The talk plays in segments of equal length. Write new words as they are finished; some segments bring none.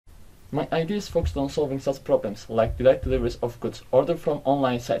My idea is focused on solving such problems like direct deliveries of goods ordered from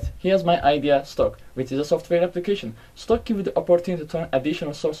online sites. Here's my idea, STORK, which is a software application. STORK gives you the opportunity to earn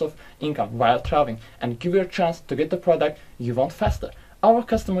additional source of income while traveling and give you a chance to get the product you want faster. Our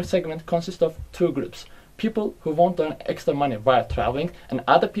customer segment consists of two groups. People who want to earn extra money while traveling, and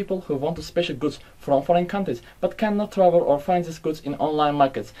other people who want special goods from foreign countries but cannot travel or find these goods in online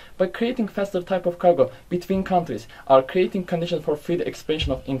markets. By creating faster type of cargo between countries or creating conditions for free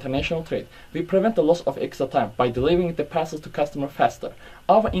expansion of international trade, we prevent the loss of extra time by delivering the parcels to customer faster.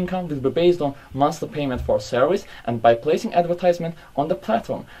 Our income will be based on monthly payment for service and by placing advertisement on the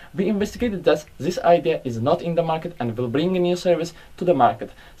platform. We investigated that this idea is not in the market and will bring a new service to the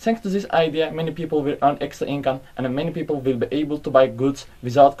market. Thanks to this idea, many people will earn extra income and many people will be able to buy goods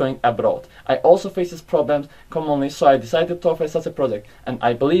without going abroad. I also face these problems commonly, so I decided to offer such a project, and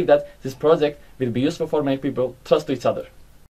I believe that this project will be useful for many people. Trust to each other.